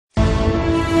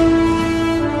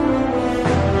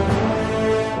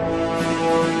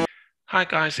Hi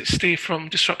guys, it's Steve from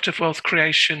Disruptive Wealth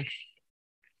Creation.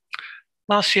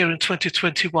 Last year in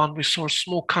 2021, we saw a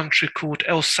small country called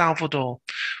El Salvador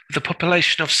with a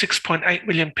population of 6.8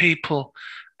 million people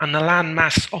and a land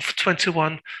mass of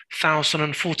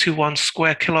 21,041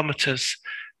 square kilometers,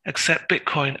 accept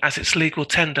Bitcoin as its legal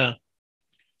tender.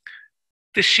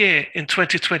 This year in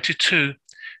 2022,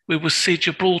 we will see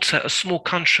Gibraltar, a small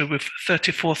country with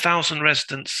 34,000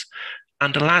 residents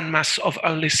and a landmass of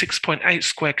only 6.8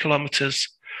 square kilometers,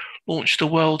 launch the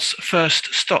world's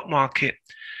first stock market,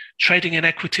 trading in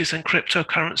equities and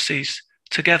cryptocurrencies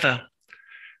together,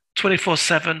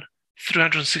 24/7,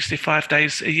 365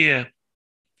 days a year.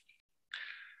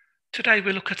 Today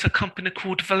we look at a company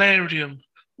called Valereum,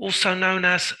 also known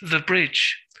as The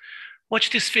Bridge.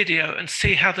 Watch this video and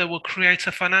see how they will create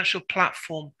a financial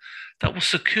platform that will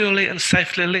securely and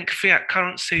safely link fiat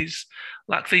currencies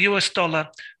like the US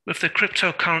dollar with the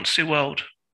cryptocurrency world.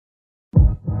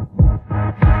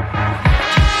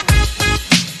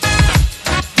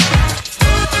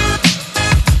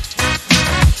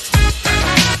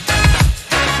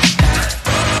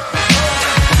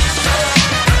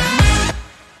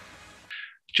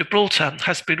 Gibraltar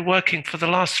has been working for the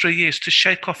last 3 years to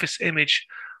shake off its image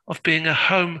of being a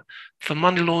home for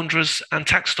money launderers and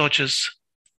tax dodgers.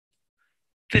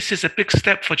 This is a big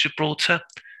step for Gibraltar.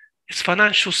 Its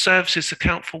financial services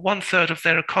account for 1/3 of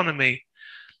their economy.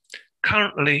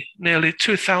 Currently, nearly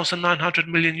 2,900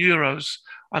 million euros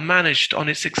are managed on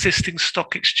its existing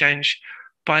stock exchange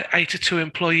by 82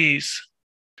 employees.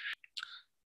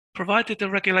 Provided the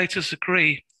regulators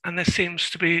agree, and there seems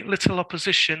to be little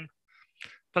opposition,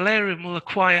 Valereum will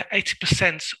acquire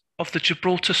 80% of the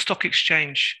Gibraltar Stock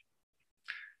Exchange.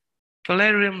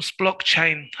 Valereum's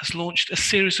blockchain has launched a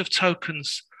series of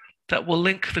tokens that will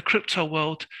link the crypto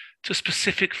world to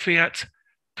specific fiat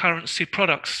currency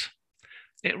products.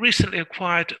 It recently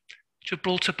acquired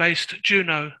Gibraltar-based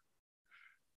Juno.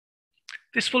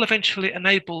 This will eventually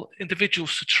enable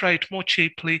individuals to trade more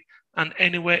cheaply and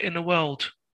anywhere in the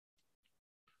world.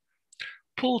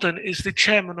 Poulden is the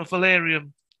chairman of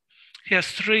Valereum. He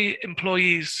has 3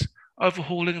 employees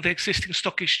overhauling the existing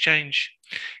stock exchange.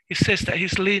 He says that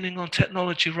he's leaning on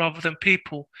technology rather than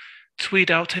people to weed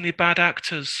out any bad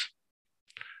actors.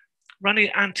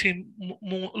 Running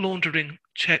anti-laundering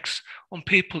checks on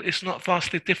people is not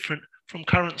vastly different from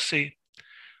currency.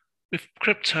 With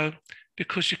crypto,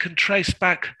 because you can trace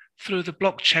back through the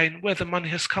blockchain where the money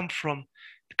has come from,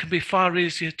 it can be far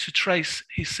easier to trace,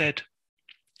 he said.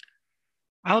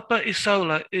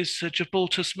 Isola is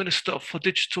Gibraltar's Minister for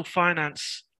Digital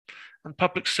Finance and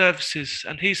Public Services,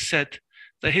 and he said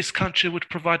that his country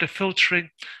would provide a filtering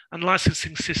and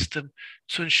licensing system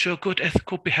to ensure good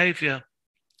ethical behavior.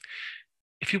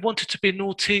 If you wanted to be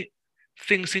naughty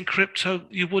things in crypto,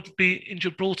 you wouldn't be in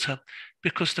Gibraltar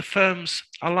because the firms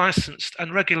are licensed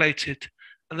and regulated,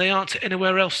 and they aren't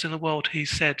anywhere else in the world, he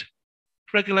said.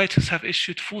 Regulators have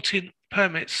issued 14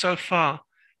 permits so far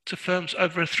to firms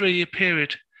over a 3-year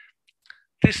period.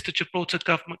 This, the Gibraltar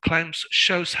government claims,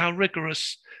 shows how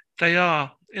rigorous they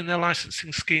are in their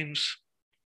licensing schemes.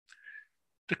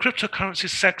 The cryptocurrency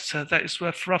sector, that is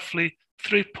worth roughly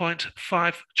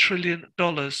 $3.5 trillion,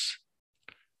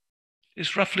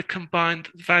 is roughly combined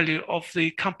value of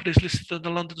the companies listed on the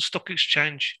London Stock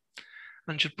Exchange,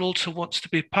 and Gibraltar wants to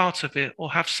be part of it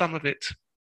or have some of it.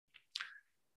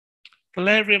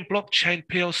 Valereum Blockchain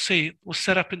PLC was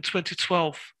set up in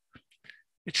 2012.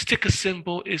 Its ticker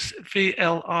symbol is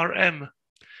VLRM.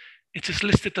 It is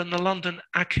listed on the London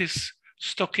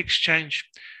Stock Exchange,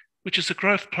 which is a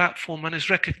growth platform and is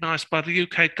recognised by the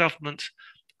UK government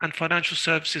and Financial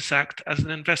Services Act as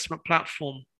an investment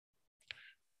platform.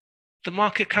 The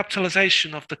market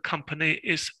capitalisation of the company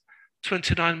is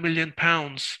 £29 million.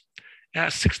 It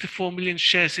has 64 million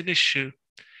shares in issue.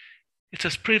 It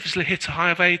has previously hit a high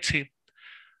of 80,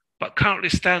 but currently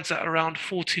stands at around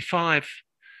 45,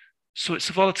 so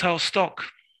it's a volatile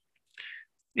stock.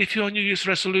 If your New Year's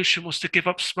resolution was to give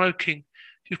up smoking,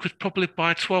 you could probably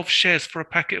buy 12 shares for a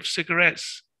packet of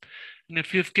cigarettes. And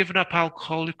if you've given up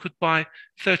alcohol, you could buy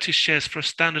 30 shares for a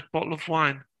standard bottle of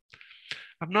wine.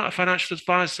 I'm not a financial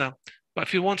advisor, but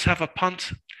if you want to have a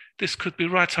punt, this could be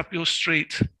right up your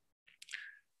street.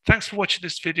 Thanks for watching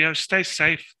this video. Stay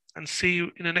safe and see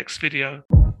you in the next video.